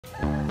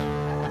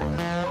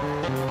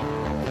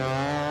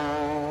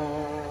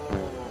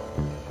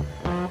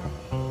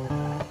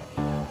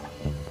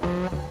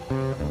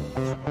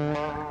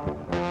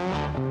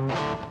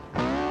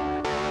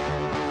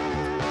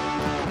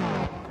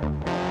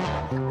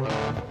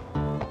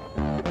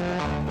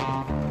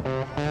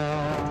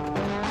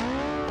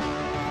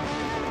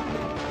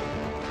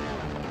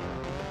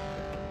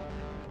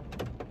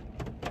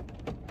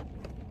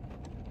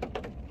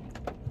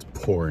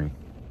pouring.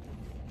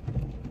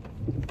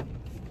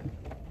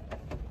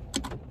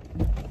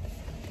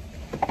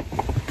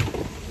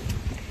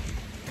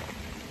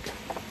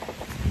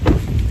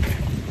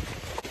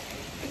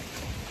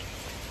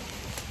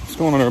 What's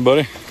going on,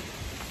 everybody?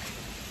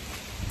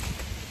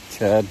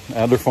 Chad,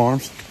 Adler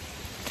Farms.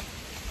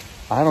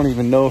 I don't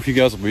even know if you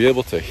guys will be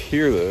able to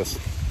hear this,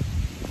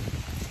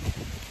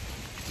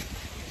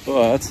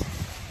 but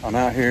I'm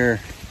out here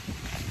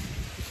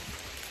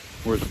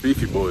where the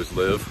beefy boys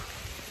live.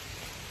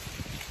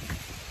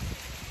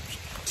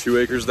 2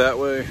 acres that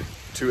way,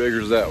 2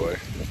 acres that way.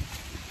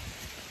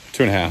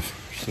 2.5,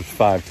 so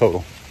 5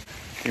 total.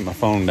 Keep my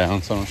phone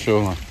down so I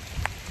don't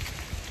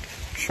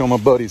show my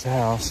buddy's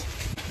house.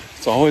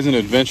 It's always an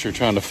adventure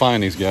trying to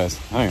find these guys.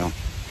 Hang on.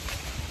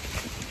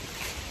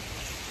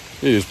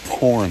 It is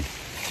pouring.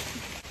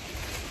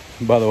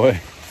 By the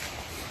way,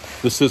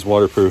 this is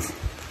waterproof.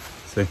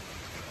 See,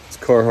 it's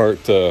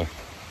Carhartt,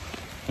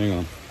 hang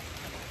on.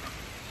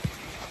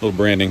 Little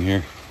branding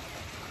here.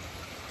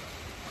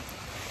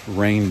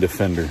 Rain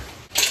Defender.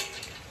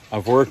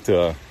 I've worked,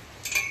 hang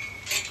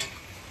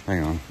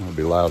on, that'll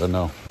be loud, I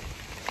know.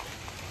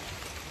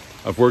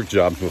 I've worked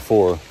jobs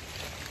before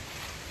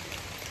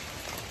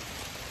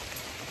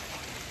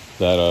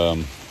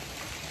that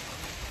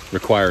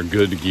required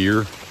good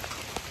gear,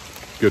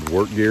 good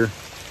work gear.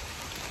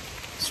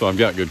 So I've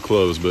got good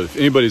clothes, but if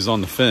anybody's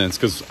on the fence,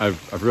 because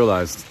I've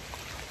realized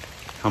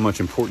how much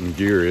important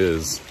gear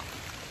is,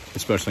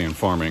 especially in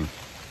farming,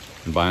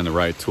 and buying the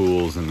right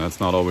tools, and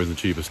that's not always the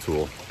cheapest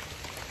tool.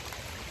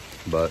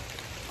 But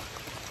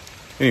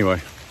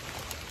anyway,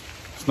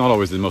 it's not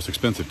always the most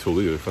expensive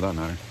tool either, for that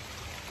matter.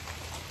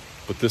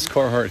 But this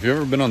Carhartt, if you've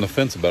ever been on the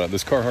fence about it,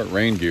 this Carhartt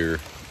rain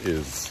gear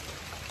it's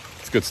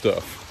good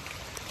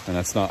stuff. And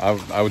that's not,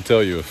 I would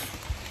tell you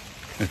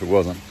if it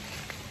wasn't.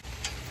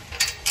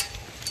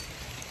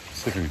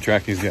 See if we can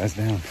track these guys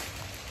down.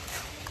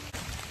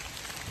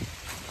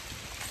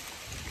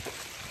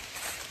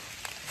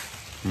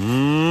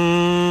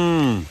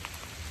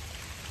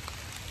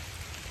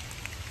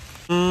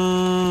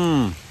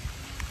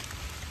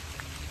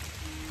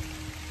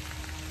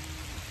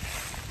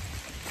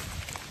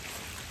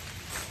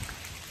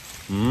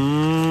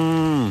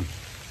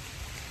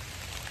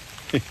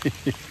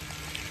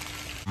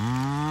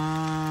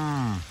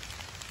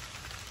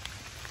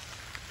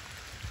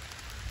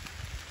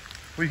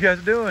 What you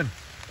guys doing?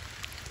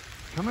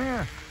 Come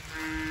here.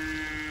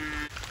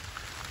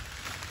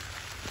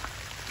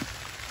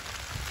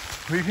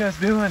 What you guys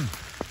doing?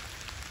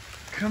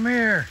 Come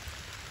here.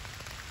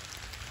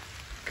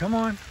 Come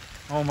on.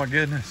 Oh my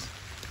goodness.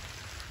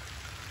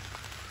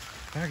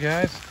 Hi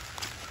guys.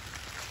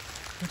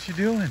 What you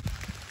doing?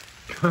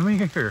 Come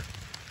here.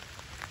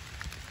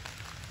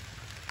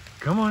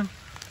 Come on.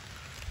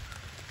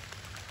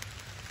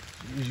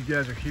 Jeez, you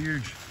guys are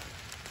huge.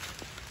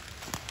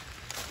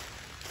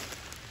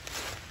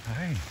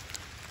 Hey.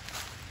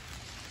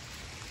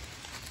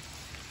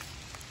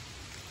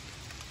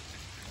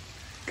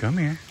 Come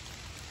here.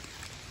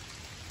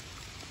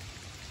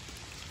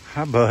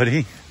 Hi,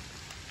 buddy.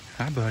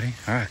 Hi, buddy.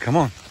 All right, come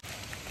on.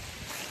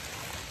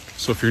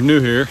 So if you're new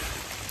here,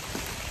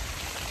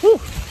 whew,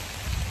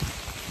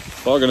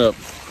 fogging up.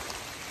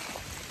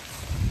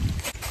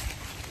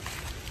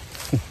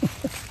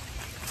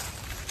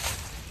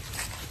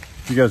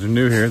 If you guys are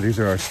new here, these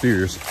are our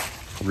steers,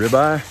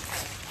 ribeye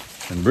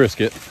and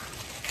brisket.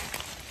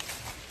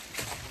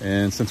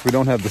 And since we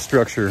don't have the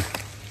structure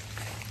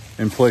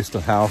in place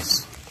to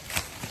house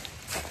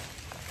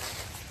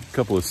a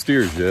couple of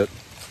steers yet,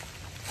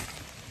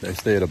 they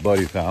stay at a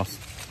buddy's house.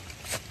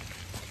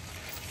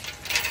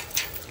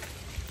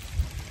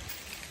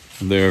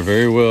 And they are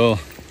very well,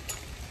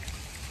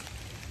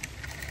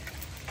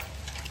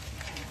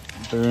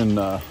 they're in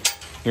a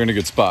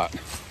good spot.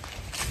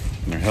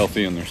 And they're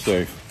healthy and they're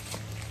safe.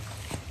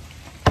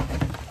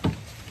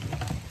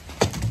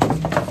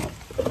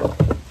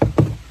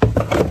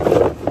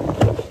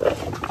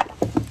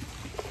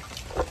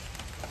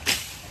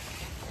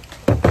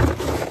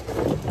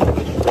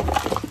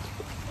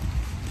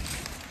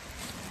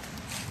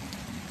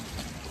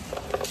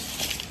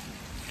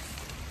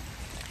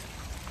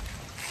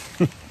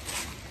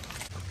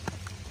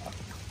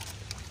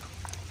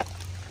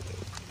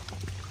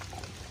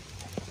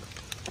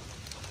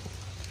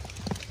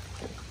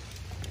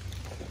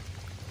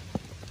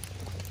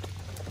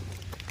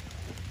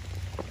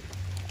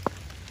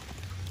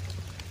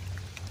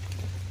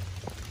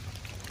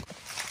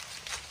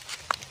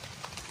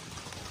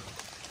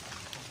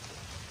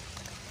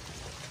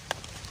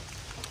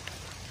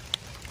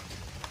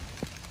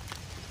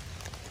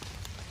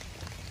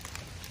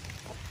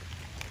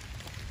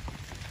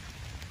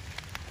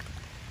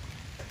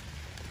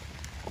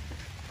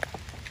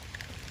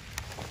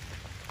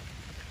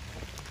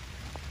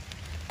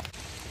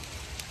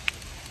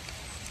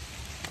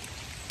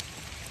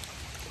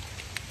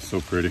 So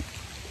pretty.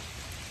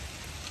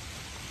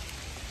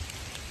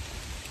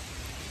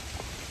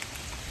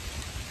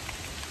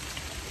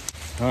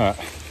 All right.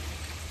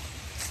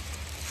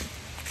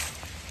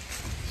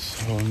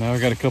 So now we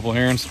got a couple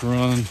errands to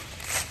run.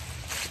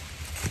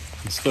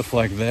 stuff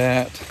like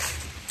that.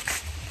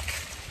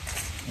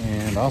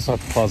 And I also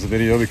have to pause the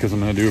video because I'm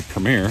going to do a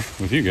premiere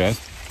with you guys.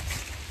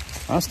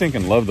 I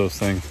stinking love those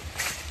things.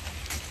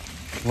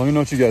 Let me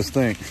know what you guys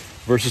think.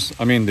 Versus,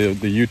 I mean, the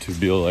YouTube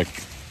deal, like,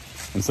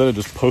 instead of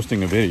just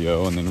posting a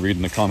video and then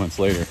reading the comments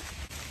later.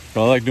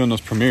 But I like doing those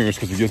premieres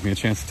because it gives me a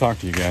chance to talk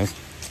to you guys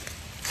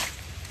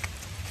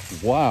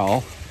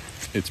while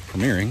it's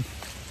premiering.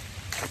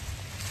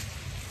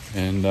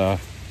 And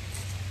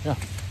yeah,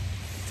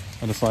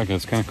 I just like it.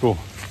 It's kind of cool.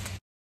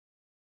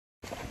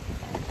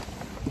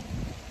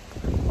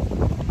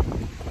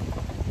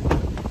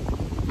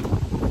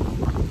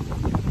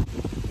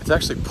 It's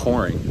actually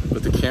pouring,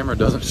 but the camera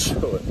doesn't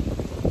show it.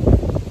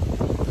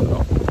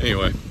 So,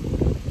 anyway,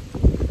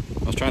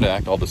 I was trying to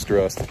act all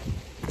distressed,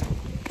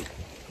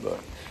 but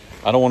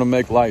I don't want to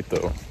make light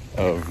though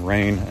of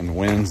rain and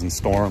winds and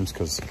storms,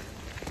 because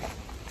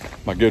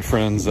my good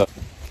friends,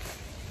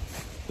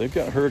 they've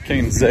got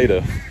Hurricane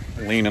Zeta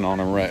leaning on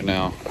them right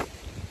now.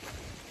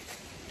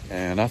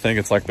 And I think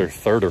it's like their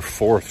 3rd or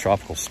 4th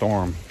tropical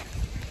storm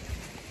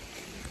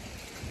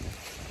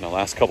in the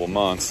last couple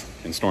months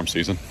in storm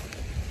season.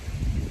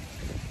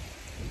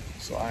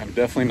 So I am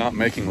definitely not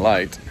making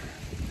light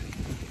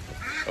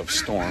of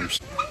storms,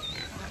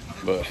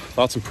 but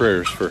thoughts and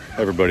prayers for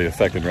everybody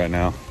affected right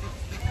now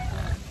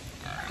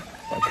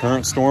by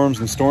current storms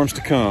and storms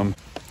to come.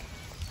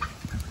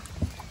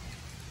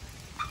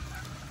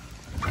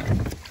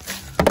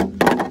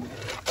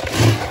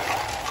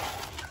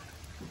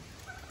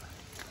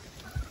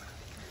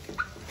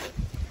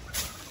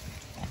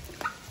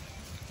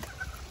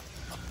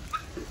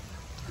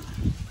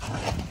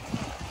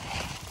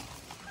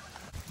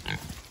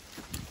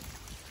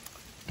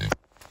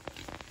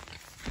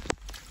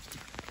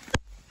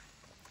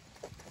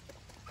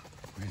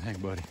 What do you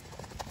think, buddy?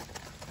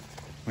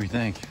 What do you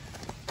think?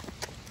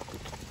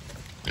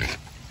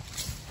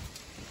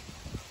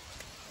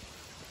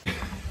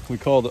 We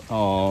called,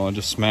 oh, I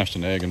just smashed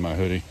an egg in my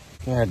hoodie.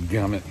 God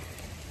gummit.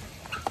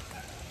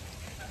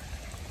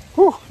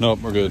 Whew, nope,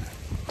 we're good.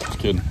 Just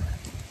kidding.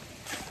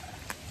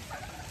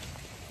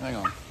 Hang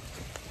on.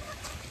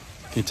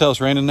 Can you tell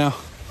it's raining now?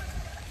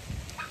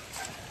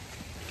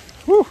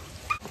 Whew.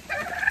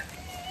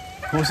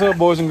 What's up,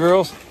 boys and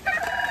girls?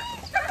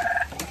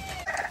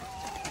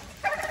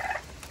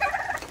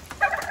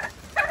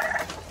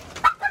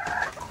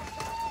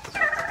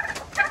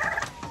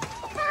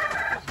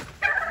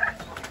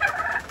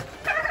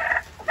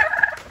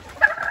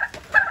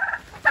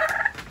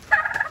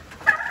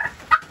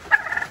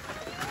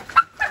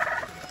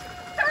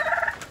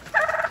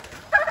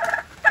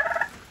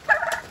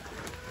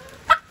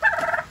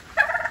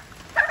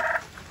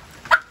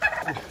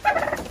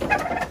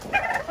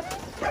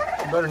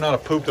 Better not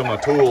have pooped on my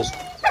tools.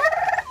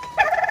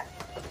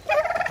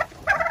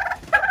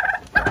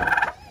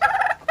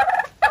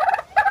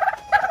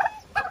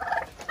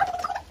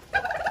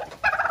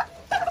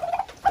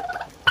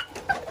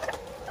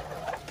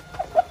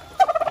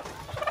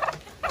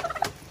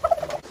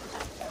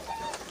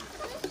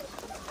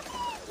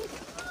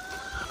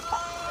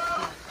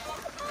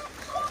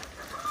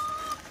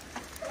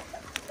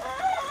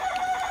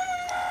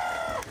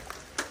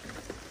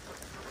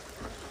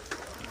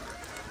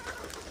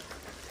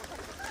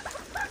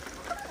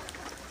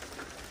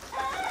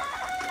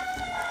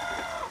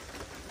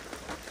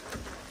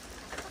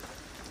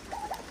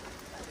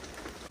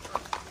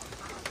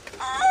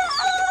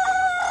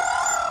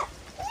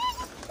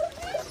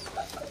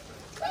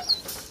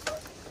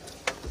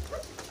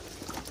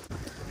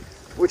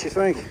 What you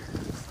think?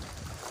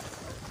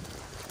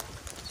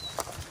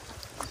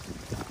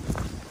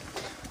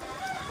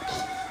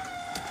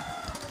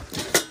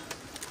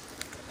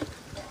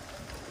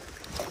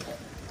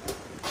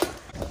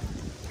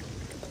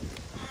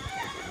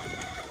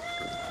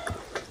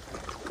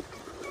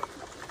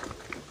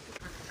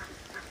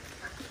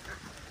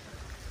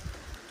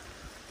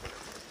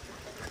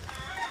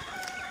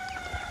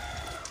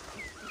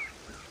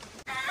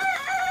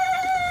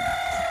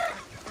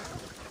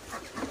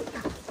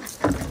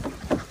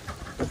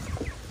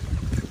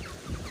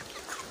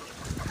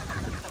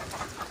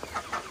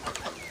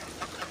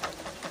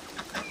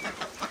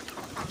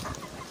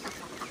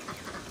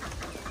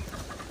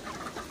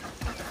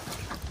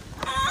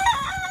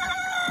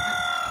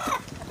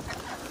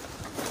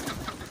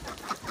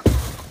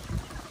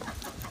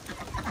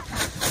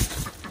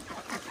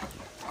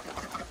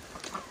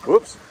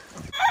 Whoops.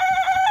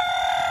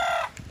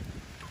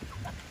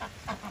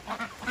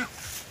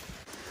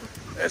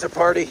 It's a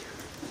party.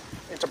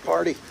 It's a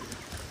party.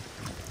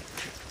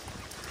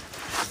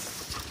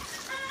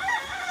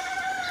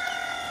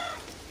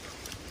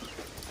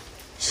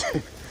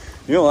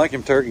 You don't like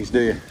them turkeys,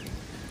 do you?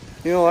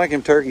 You don't like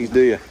them turkeys,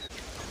 do you?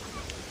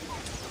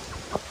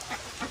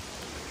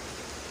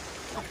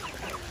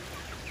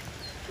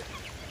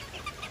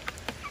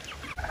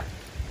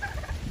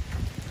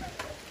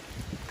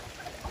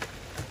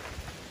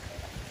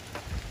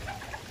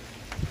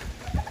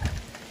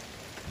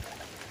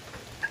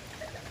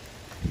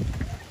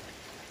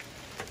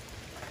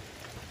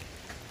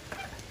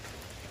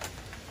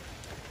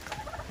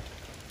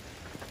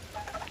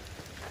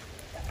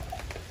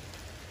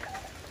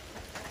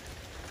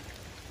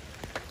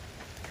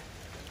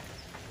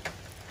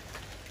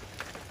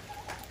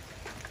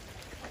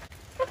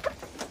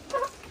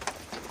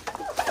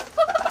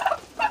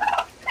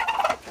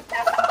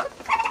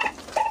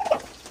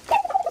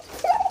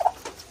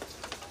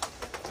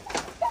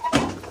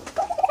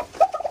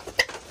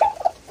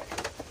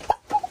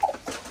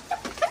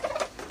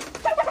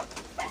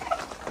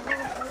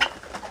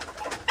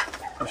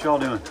 What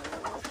y'all doing?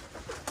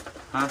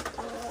 Huh?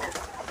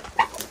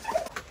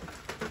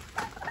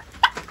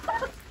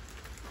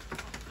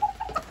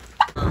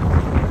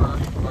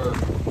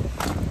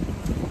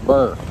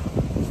 Burr.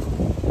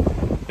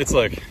 It's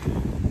like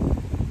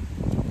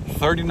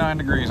 39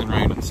 degrees and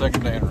rain on the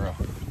second day in a row.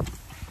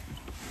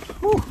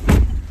 Whew.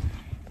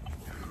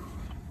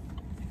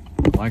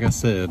 Like I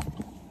said,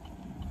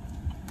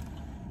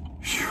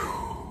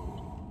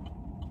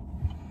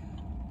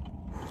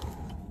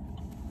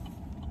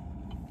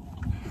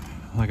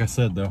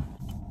 though,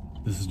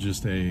 this is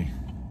just a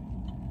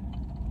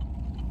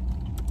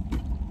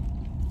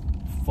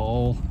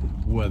fall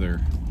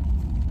weather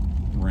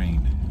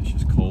rain. It's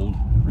just cold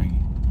and rainy.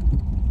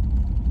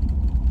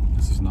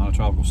 This is not a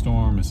tropical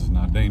storm. This is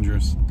not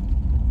dangerous.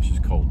 It's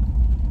just cold.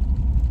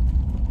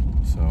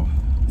 So,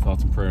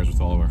 thoughts and prayers with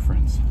all of our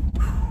friends.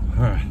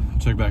 All right, I'll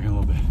check back in a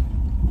little bit.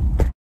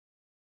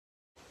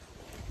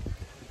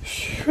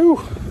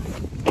 Whew.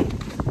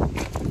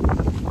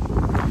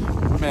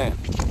 Man,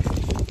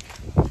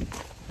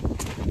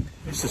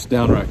 it's just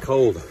downright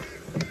cold.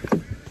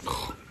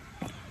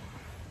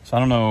 So I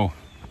don't know.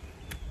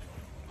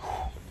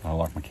 I'll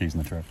lock my keys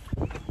in the truck.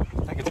 I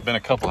think it's been a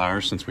couple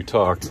hours since we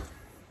talked.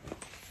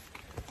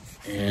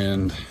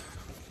 And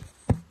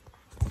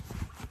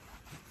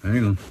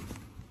hang on.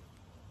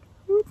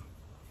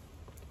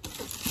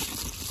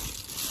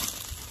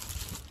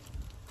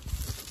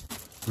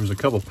 There's a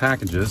couple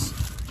packages.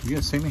 You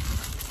guys see me?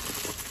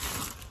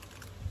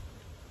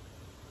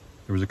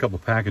 There was a couple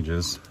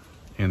packages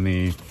in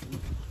the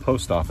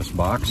post office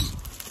box.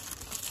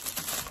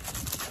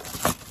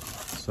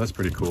 So that's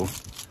pretty cool.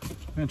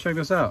 Man, check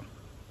this out.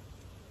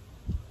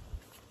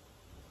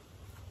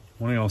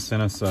 One of y'all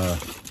sent us a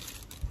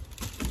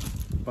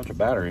bunch of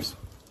batteries.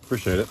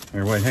 Appreciate it.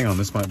 Here, wait, hang on.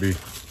 This might be...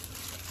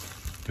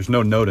 There's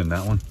no note in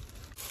that one.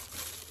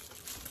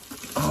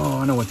 Oh,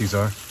 I know what these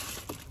are.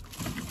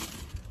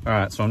 All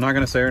right, so I'm not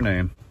going to say her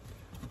name.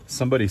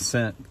 Somebody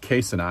sent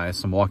Case and I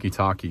some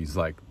walkie-talkies,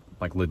 like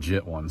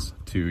legit ones,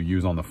 to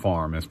use on the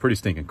farm. And it's pretty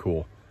stinking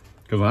cool.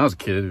 Because when I was a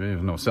kid, there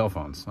was no cell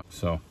phones.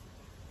 So,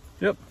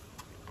 yep.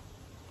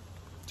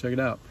 Check it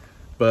out.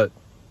 But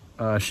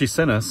she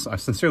sent us, I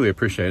sincerely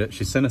appreciate it.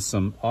 She sent us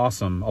some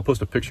awesome, I'll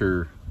post a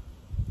picture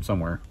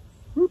somewhere,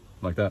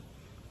 like that.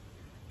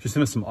 She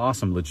sent us some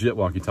awesome legit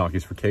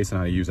walkie-talkies for Case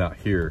and I to use out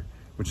here,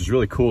 which is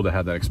really cool to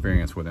have that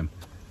experience with him.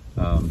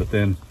 But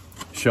then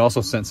she also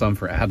sent some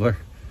for Adler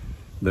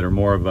that are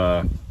more of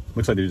a,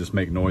 looks like they just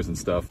make noise and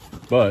stuff.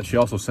 But she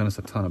also sent us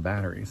a ton of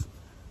batteries,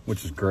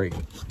 which is great.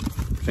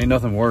 There ain't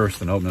nothing worse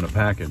than opening a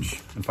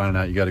package and finding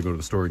out you got to go to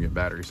the store and get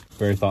batteries.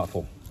 Very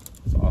thoughtful.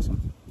 It's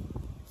awesome.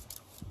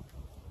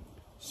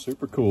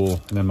 Super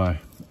cool. And then my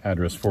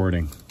address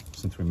forwarding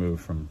since we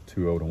moved from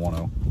 20 to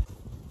 10.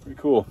 Pretty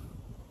cool.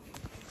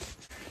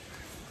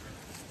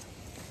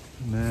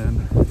 And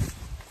then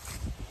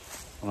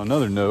on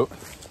another note,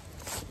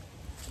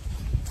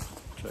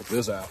 check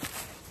this out.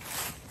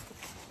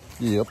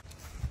 Yep.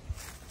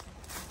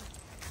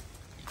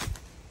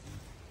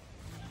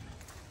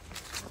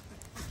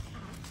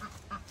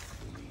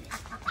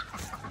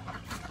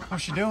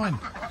 What's she doing?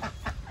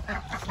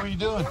 What are you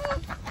doing?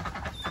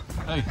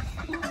 Hey.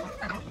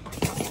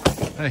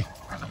 Hey.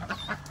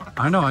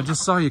 I know, I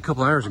just saw you a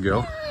couple hours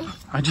ago.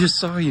 I just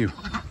saw you.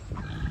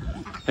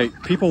 Hey,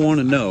 people want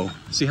to know,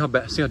 see how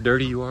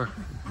dirty you are?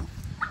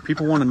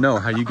 People want to know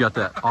how you got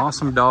that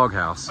awesome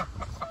doghouse.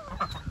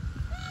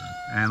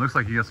 And it looks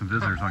like you got some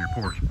visitors on your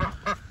porch.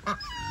 But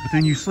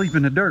then you sleep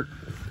in the dirt.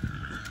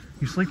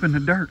 You sleep in the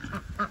dirt.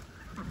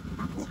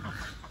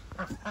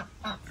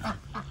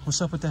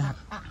 What's up with that?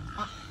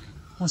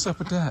 What's up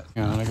with that?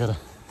 I gotta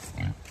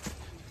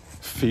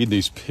feed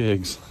these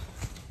pigs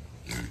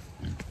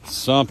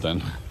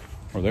something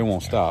or they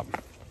won't stop.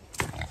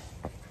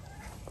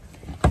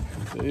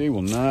 They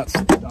will not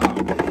stop.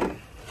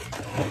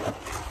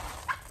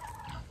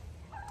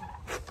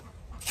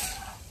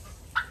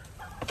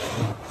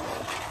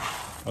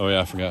 Oh yeah,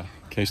 I forgot.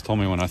 Case told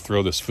me when I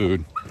throw this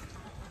food,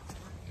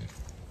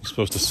 I'm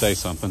supposed to say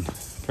something.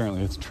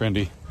 Apparently it's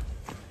trendy.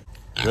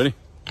 Ready?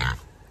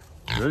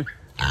 Ready?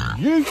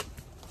 Yeet!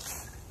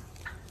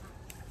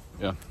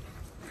 Yeah,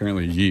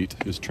 apparently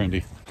yeet is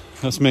trendy.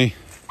 That's me.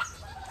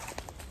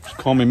 Just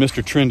call me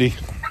Mr. Trendy.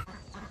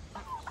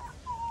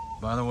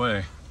 By the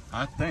way,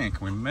 I think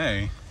we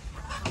may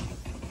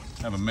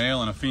have a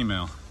male and a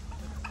female.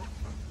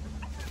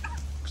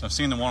 Because I've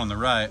seen the one on the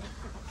right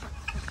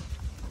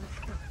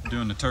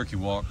doing the turkey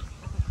walk,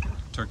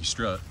 turkey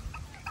strut.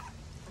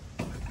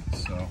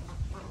 So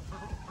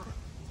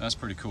that's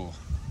pretty cool.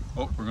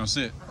 Oh, we're gonna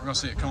see it. We're gonna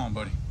see it. Come on,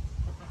 buddy.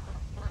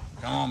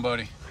 Come on,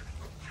 buddy.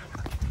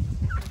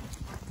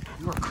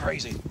 You're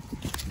crazy.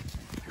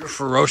 You're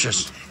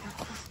ferocious.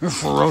 You're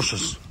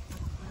ferocious.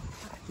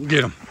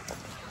 Get him.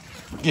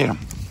 Get him.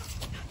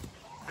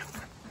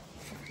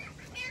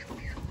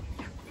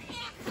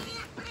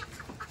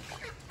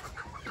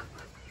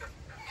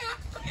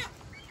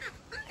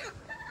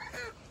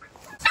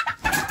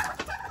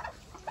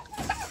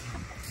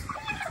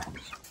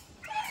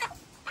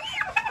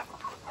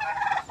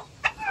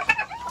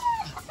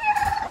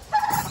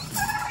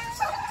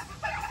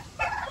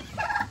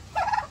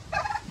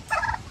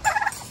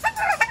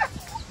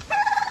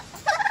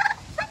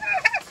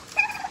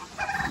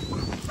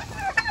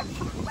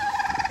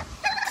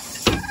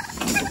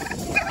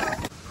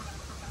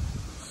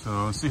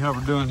 see how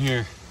we're doing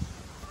here.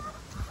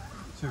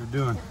 See how we're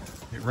doing.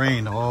 It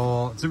rained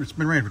it's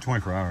been raining for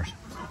 24 hours.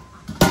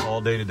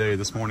 All day today,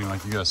 this morning,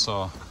 like you guys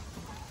saw.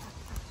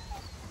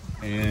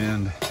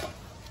 And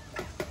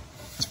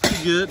it's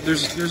pretty good.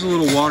 There's a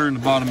little water in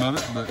the bottom of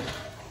it, but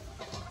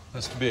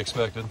that's to be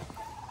expected.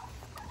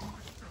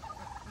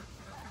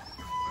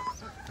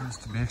 That's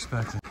to be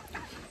expected.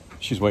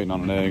 She's waiting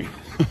on an egg.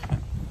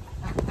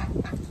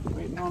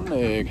 Waiting on an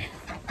egg.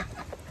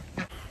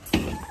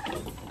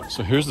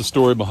 So here's the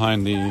story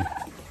behind the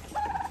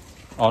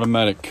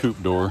automatic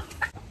coupe door.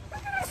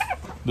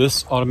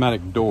 This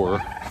automatic door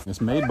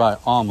is made by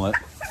Omelet.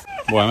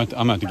 Boy, I'm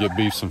gonna have to get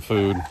beef some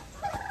food.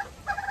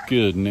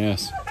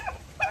 Goodness.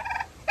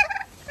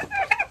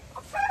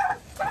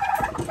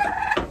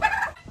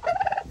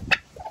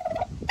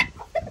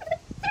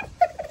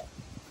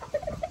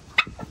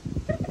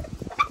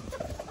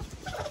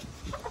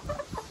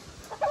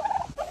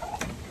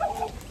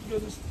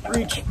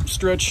 Reach,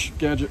 stretch,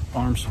 gadget,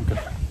 arms.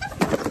 Okay.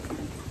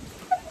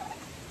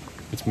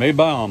 It's made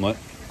by Omelet,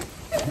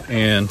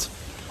 and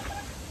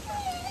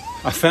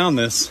I found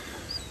this,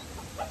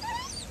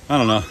 I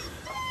don't know.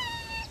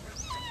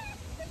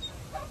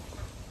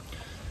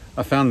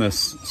 I found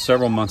this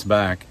several months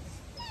back,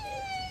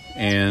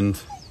 and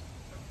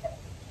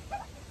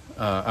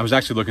I was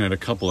actually looking at a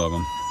couple of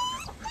them,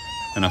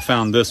 and I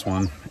found this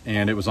one,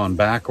 and it was on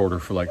back order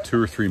for like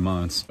 2 or 3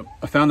 months.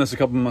 I found this a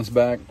couple months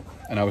back,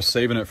 and I was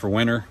saving it for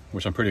winter,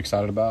 which I'm pretty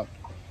excited about.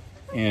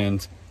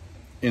 And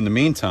in the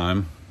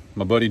meantime,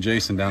 my buddy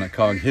Jason down at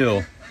Cog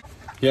Hill,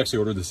 he actually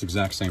ordered this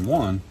exact same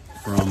one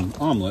from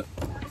Omelet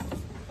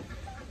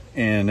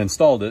and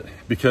installed it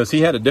because he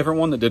had a different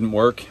one that didn't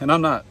work. And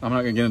I'm not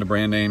gonna get into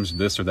brand names,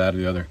 this or that or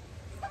the other,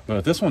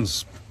 but this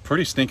one's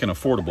pretty stinking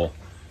affordable.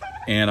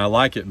 And I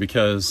like it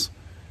because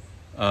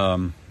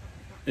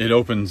it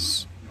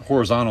opens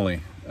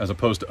horizontally as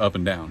opposed to up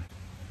and down.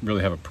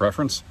 Really have a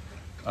preference.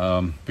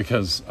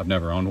 Because I've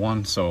never owned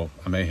one, so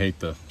I may hate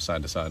the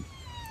side to side,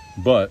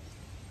 but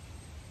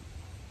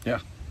yeah,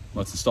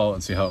 let's install it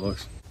and see how it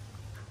looks.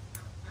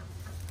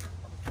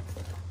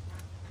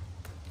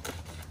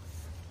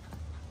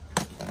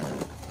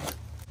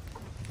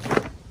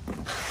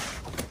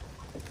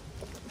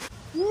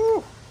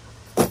 Woo!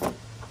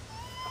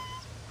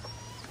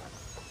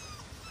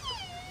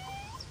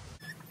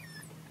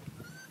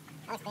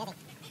 That was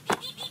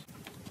crazy.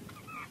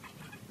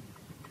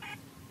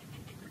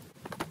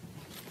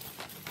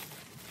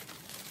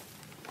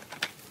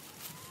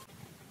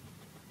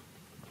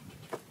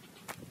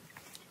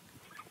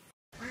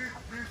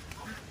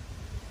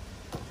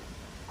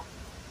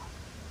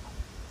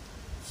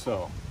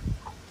 So,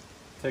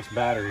 it takes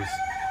batteries.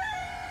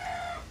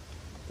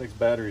 It takes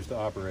batteries to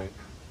operate.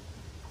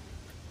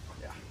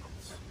 Yeah,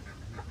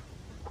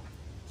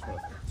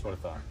 that's what I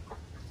thought.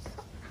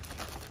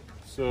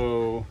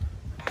 So,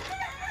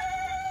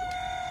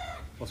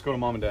 let's go to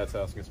Mom and Dad's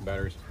house and get some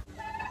batteries.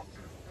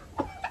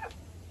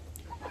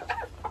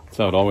 That's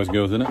how it always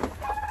goes, isn't it?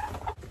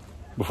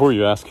 Before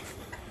you ask,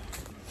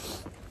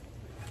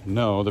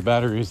 no, the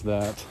batteries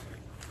that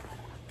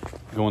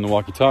go in the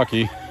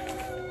walkie-talkie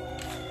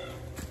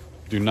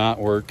do not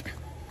work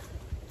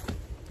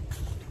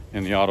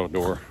in the auto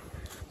door.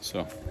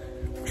 So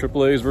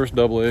AAA's versus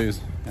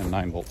AA's and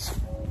 9 volts.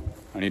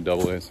 I need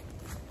AA's.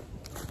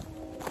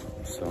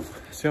 So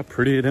see how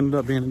pretty it ended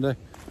up being today?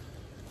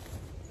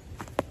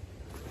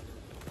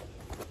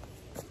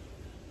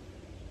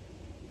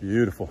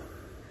 Beautiful.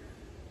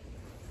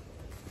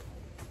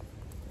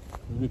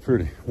 It'll be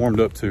pretty. Warmed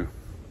up too,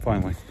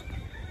 finally.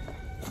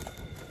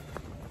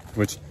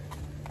 Which,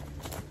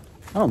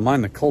 I don't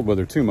mind the cold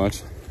weather too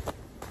much,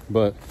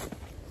 but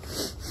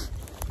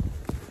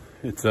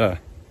it's if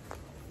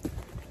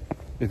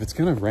it's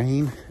gonna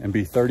rain and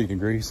be 30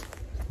 degrees,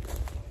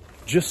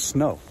 just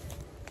snow.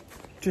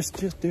 Just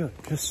do it.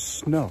 Just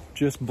snow.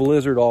 Just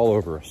blizzard all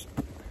over us.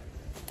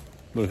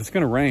 But if it's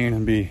gonna rain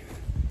and be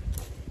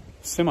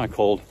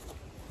semi-cold,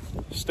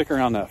 stick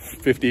around that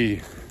 50,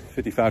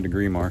 55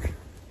 degree mark.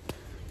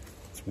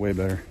 It's way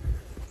better.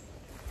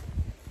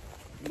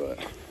 But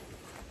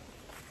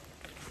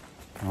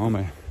oh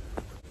man,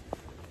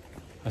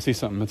 I see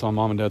something that's on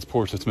Mom and Dad's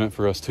porch that's meant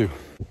for us too.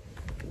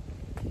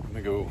 Let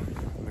me go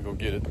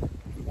get it.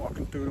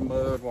 Walking through the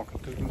mud,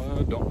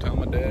 don't tell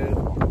my dad,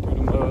 walking through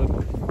the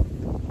mud.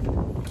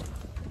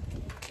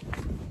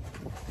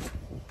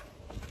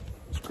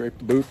 Scrape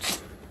the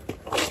boots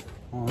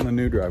on the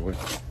new driveway.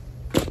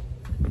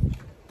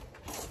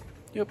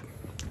 Yep.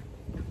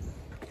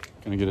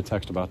 Gonna get a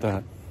text about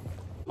that.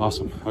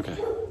 Awesome, okay.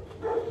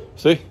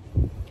 See?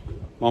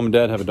 Mom and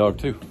Dad have a dog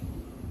too.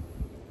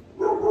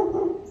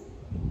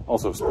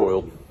 Also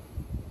spoiled.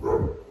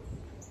 But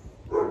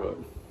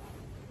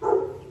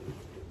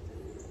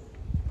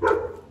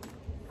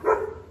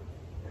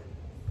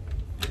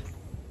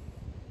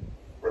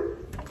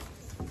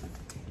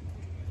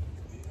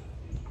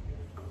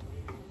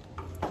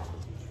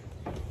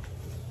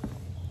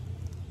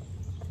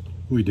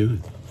what are we doing?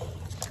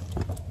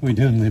 What are we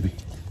doing, Libby?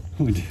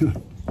 What are we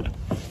doing?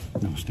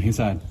 No, stay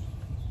inside.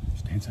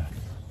 Stay inside.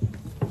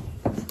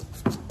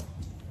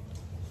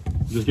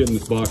 Just getting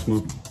this box,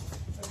 Mom.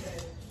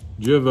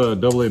 Do you have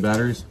AA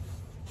batteries?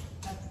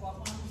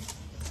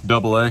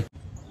 AA?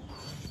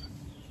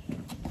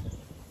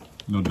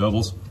 No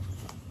doubles?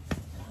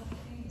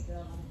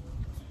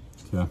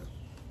 Yeah.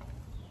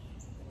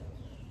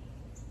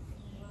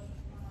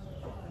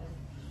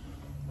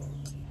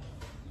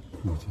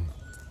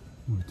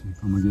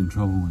 I'm gonna get in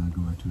trouble when I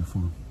go back to the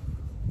farm.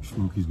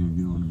 Smokey's gonna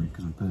get on to me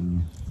because I'm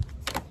petting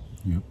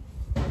you. Yep.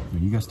 Yeah,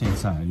 you gotta stay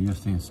inside. You gotta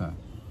stay inside.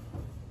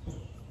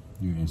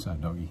 You're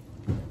inside doggy.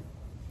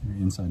 You're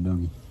inside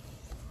doggy.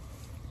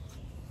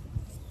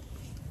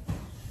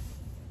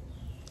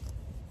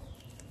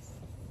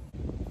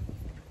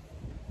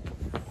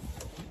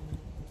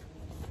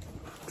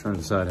 Trying to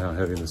decide how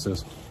heavy this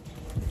is.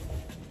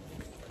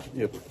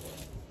 Yep.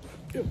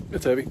 Yep,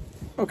 it's heavy.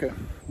 Okay,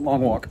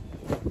 long walk.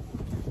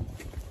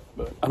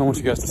 But I don't want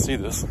you guys to see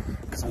this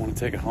because I want to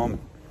take it home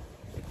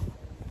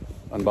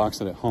and unbox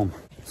it at home.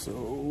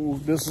 So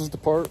this is the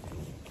part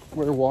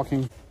where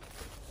walking.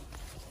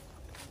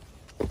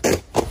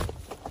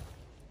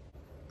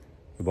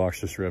 The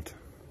box just ripped.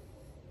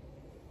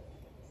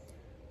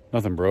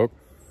 Nothing broke,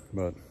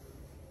 but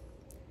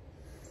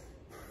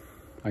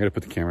I gotta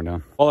put the camera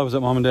down. While I was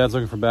at Mom and Dad's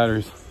looking for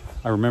batteries,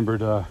 I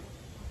remembered I've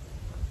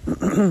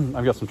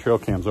got some trail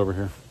cams over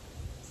here.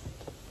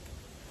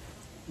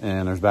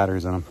 And there's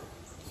batteries in them.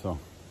 So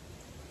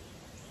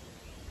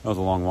that was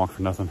a long walk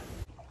for nothing.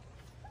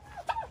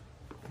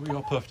 What are you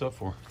all puffed up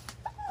for?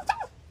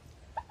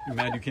 You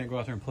mad you can't go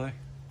out there and play?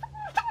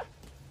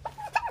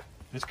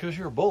 It's because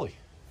you're a bully.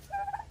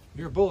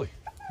 You're a bully.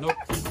 Nope.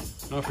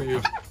 Not for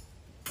you.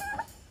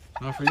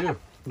 Not for you.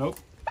 Nope.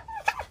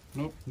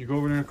 Nope. You go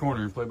over there in the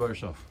corner and play by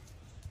yourself.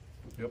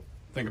 Yep.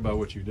 Think about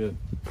what you did.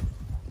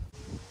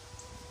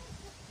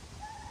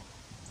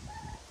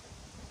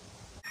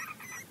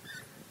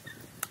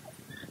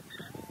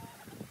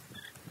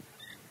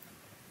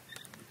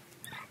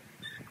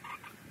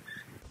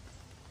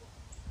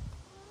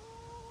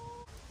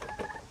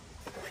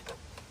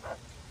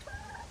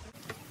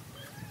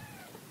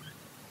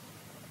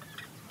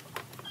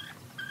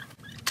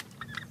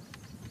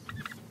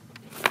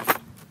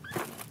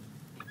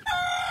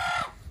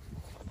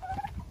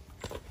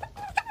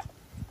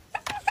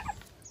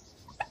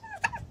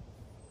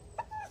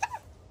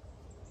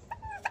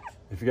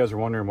 If you guys are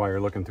wondering why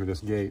you're looking through this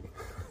gate,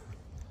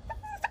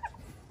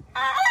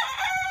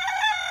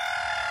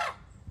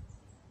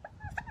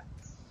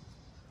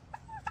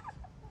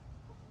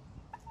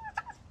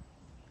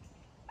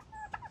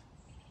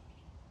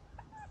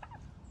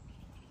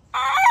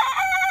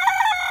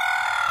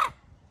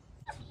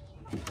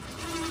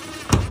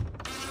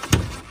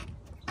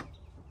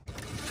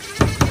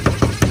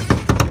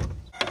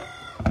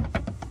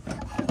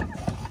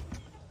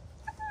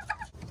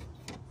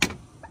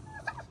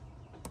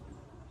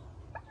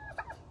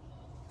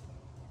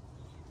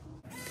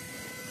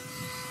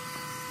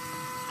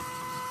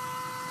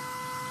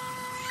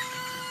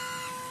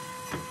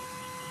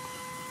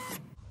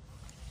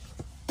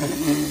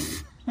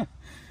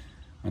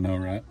 I know,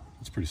 right?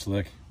 It's pretty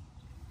slick.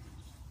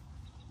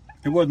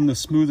 It wasn't the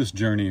smoothest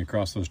journey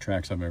across those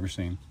tracks I've ever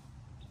seen,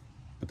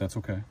 but that's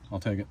okay. I'll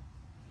take it.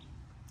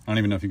 I don't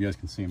even know if you guys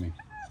can see me.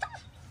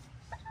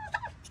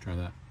 Let's try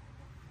that.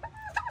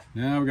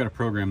 Now we got to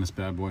program this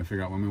bad boy and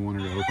figure out when we want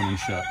her to open and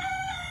shut.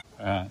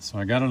 Alright, so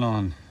I got it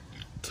on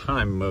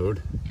time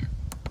mode.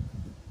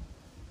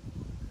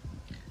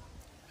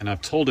 And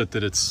I've told it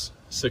that it's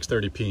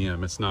 6:30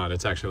 p.m. It's not.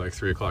 It's actually like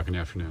 3 o'clock in the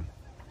afternoon.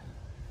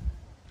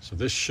 So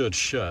this should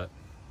shut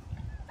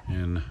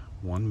in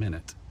 1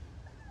 minute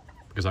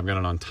because I've got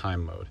it on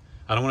time mode.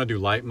 I don't want to do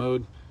light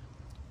mode,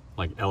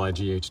 like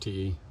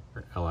L-I-G-H-T-E,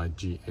 or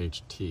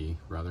L-I-G-H-T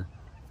rather,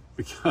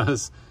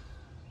 because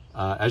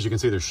as you can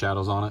see there's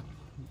shadows on it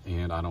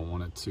and I don't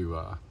want it to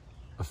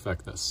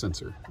affect that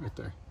sensor right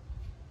there.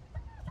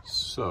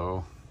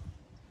 So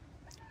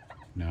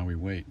now we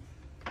wait.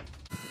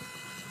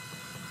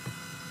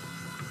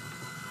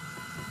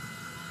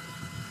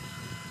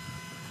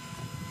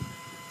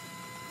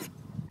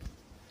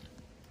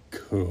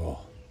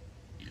 Cool.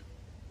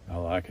 I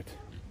like it.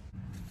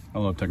 I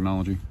love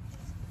technology.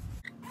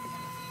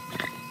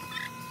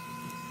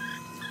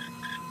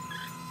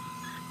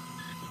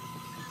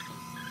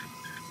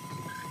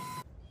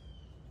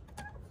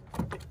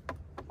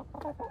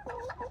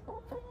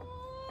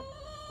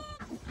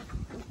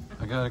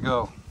 I gotta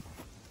go.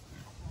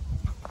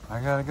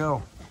 I gotta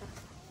go.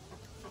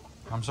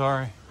 I'm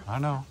sorry. I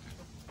know.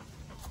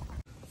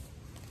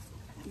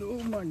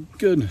 Oh my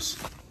goodness.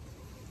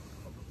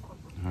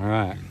 All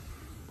right.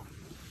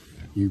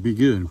 You be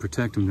good and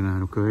protect them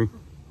tonight, okay?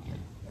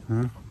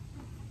 Huh?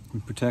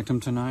 You protect them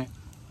tonight?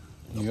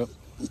 Yep.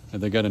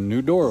 And they got a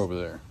new door over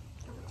there.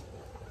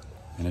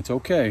 And it's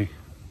okay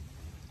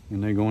when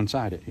they go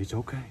inside it. It's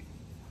okay.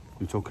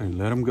 It's okay.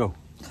 Let them go.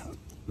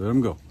 Let them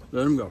go.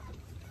 Let them go.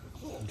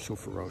 You're so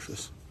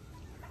ferocious.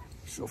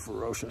 So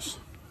ferocious.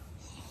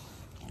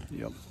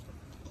 Yep.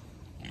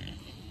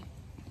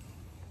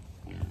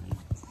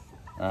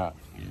 All right.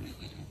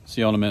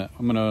 See y'all in a minute.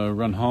 I'm gonna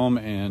run home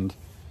and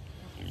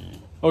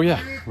Oh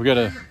yeah, we got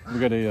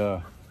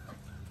a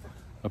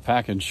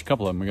package, a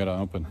couple of them we got to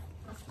open,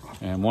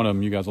 and one of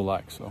them you guys will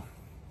like. So,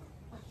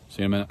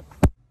 see you in a minute.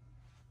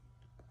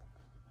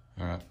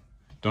 All right,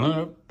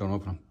 don't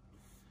open them.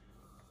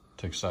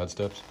 Take side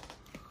steps.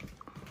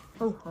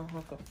 Oh,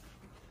 okay.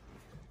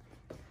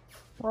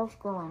 What's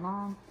going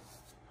on?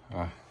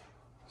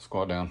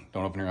 Squat down.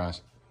 Don't open your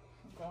eyes.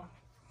 Okay.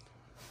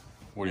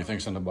 What do you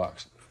think's in the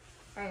box?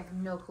 I have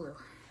no clue.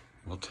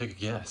 Well, take a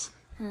guess.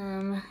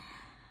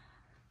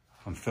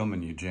 I'm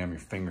filming you jam your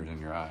fingers in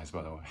your eyes,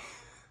 by the way.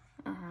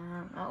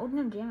 I wouldn't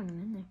have jammed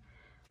them in there.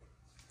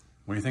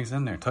 What do you think's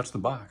in there? Touch the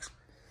box.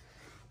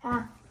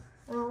 Or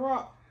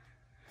what?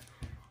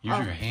 Use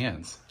your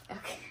hands.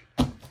 Okay.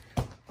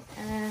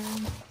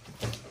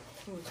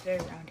 Oh, it's very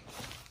round.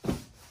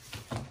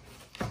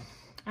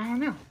 I don't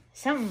know.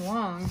 Something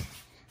long.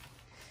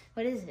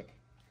 What is it?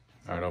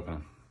 All right, open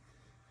them.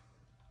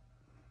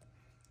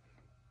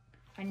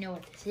 I know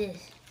what this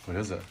is. What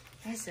is it?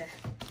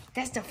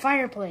 That's the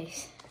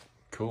fireplace.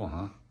 Cool,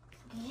 huh?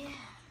 Yeah.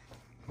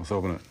 Let's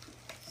open it.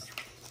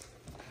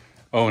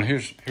 Oh, and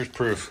here's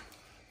proof.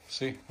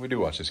 See, we do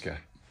watch this guy.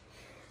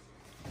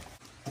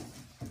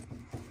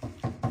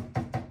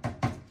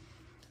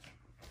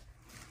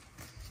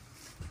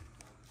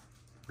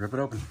 Rip it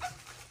open.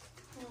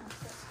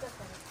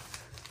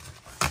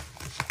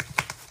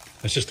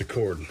 That's just a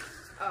cord.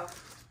 Oh.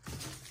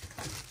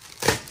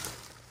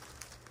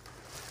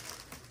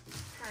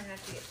 Trying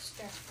not to get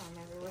stuff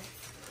on everywhere.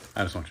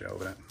 I just want you to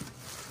open it.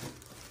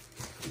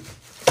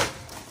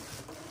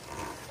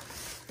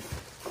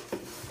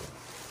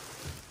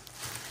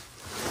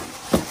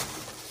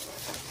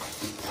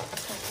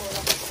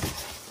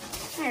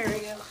 There we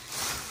go.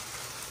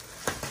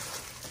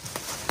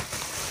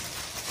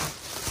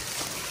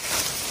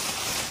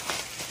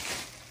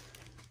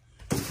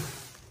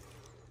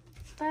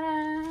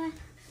 Ta-da!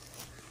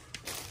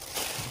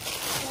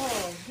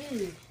 Whoa,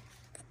 dude.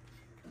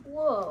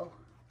 Whoa.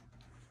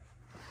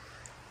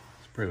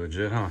 It's pretty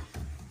legit, huh?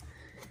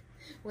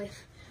 Wait,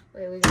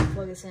 we gotta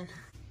plug this in.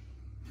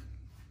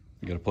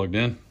 You got it plugged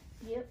in?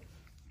 Yep.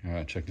 All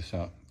right, check this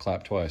out.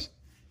 Clap twice.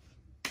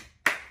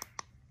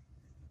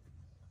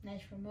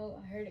 Nice remote,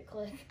 I heard it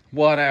click.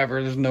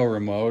 Whatever, there's no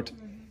remote.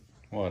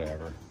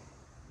 Whatever.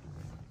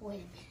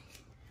 Wait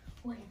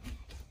a minute.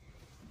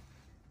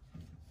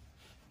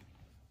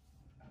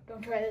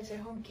 Don't try this at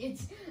home,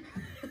 kids.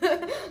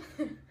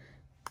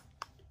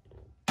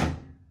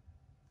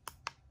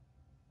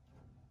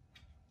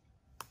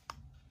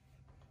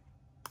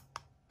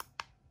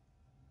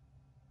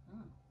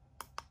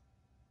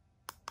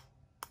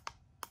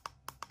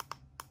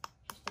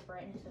 Just the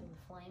brightness of the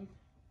flame.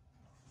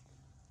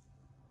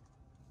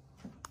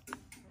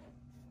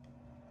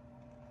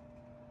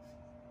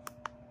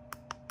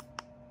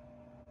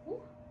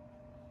 Ooh,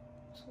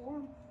 it's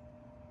warm.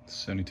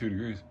 72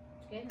 degrees.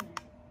 It's getting there.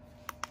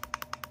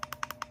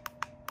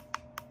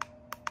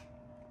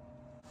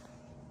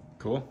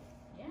 Cool?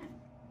 Yeah.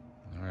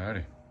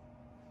 Alrighty.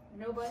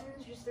 No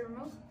buttons, just the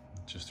remote.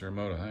 Just the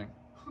remote, I think.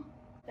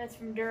 That's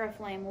from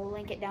Duraflame. We'll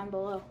link it down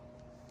below.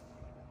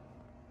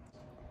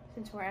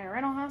 Since we're at a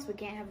rental house, we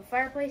can't have a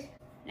fireplace.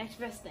 Next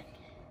best thing.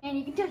 And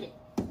you can touch it.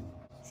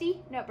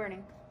 See? Not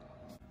burning.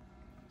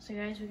 So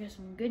guys, we got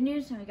some good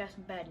news and we got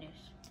some bad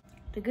news.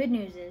 The good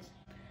news is,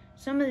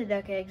 some of the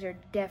duck eggs are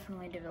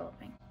definitely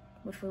developing,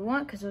 which we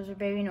want because those are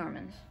baby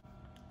Normans.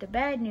 The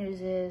bad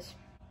news is,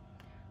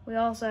 we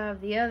also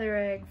have the other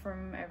egg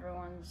from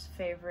everyone's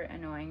favorite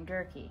annoying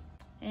turkey,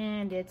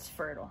 and it's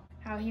fertile.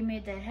 How he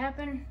made that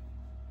happen?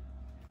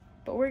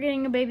 But we're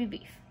getting a baby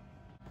beef.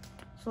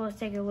 So let's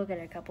take a look at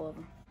a couple of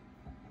them.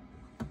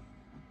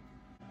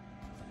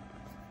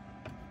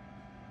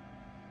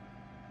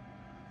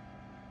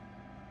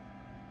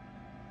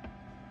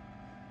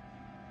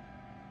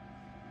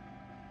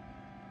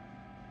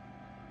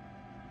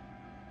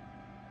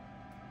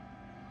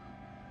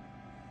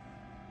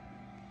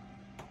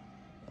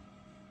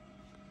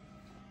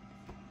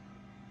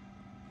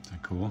 Is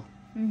that cool?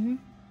 Mm-hmm.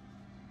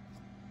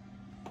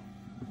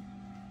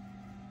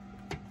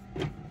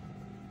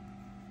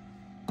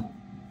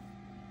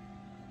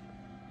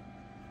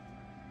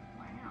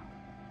 Wow.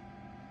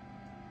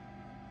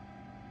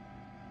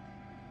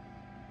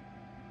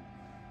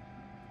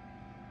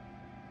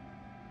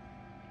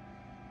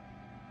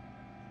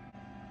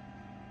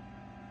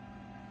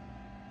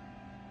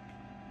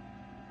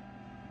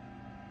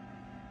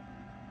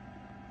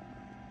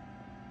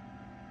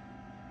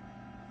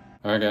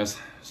 All right, guys.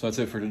 So that's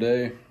it for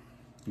today.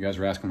 You guys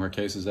were asking where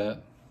Case is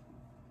at.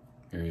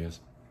 Here he is.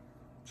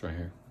 It's right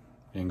here.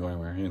 He didn't go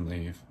anywhere. He didn't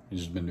leave. He's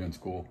just been doing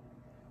school.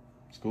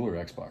 School or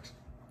Xbox?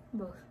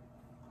 Both.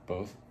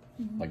 Both?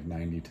 Like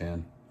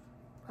 90-10?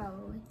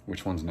 Probably.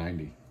 Which one's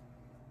 90?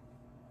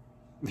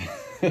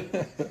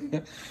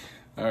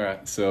 All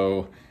right.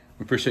 So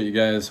we appreciate you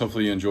guys.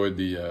 Hopefully you enjoyed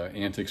the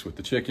antics with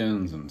the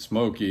chickens and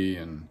Smokey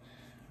and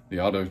the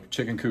auto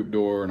chicken coop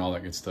door and all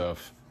that good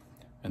stuff.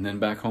 And then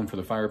back home for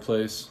the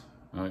fireplace.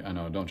 I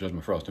know, don't judge my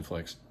Frosted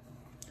Flakes.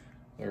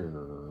 They're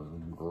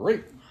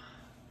great.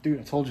 Dude,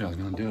 I told you I was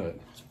gonna do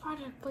it. It's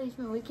product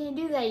placement. We can't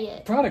do that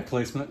yet. Product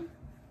placement.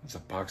 It's a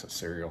box of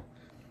cereal.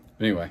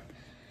 Anyway.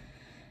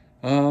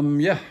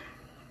 Yeah.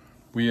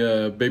 We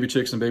baby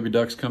chicks and baby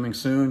ducks coming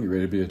soon. You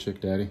ready to be a chick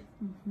daddy?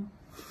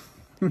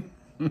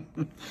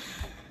 Mm-hmm.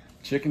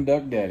 Chicken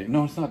duck daddy.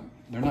 No, it's not.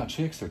 They're not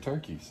chicks. They're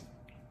turkeys.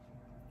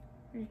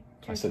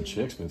 I said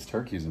chicks, but it's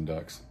turkeys and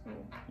ducks. Oh,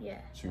 yeah.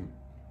 So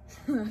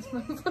That's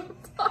my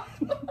flip flop.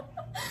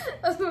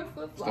 That's my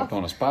flip flop. stepped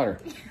on a spider.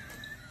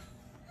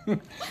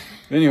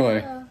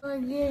 Anyway. Oh my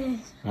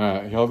goodness. All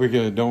right, y'all be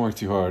good. Don't work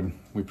too hard.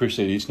 We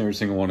appreciate each and every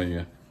single one of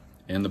you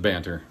and the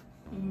banter.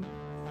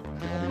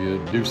 Y'all be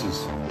good.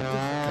 Deuces.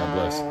 God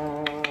bless.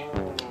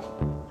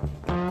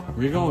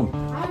 Where you going?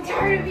 I'm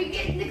tired of you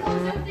getting the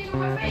close up thing on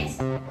my face.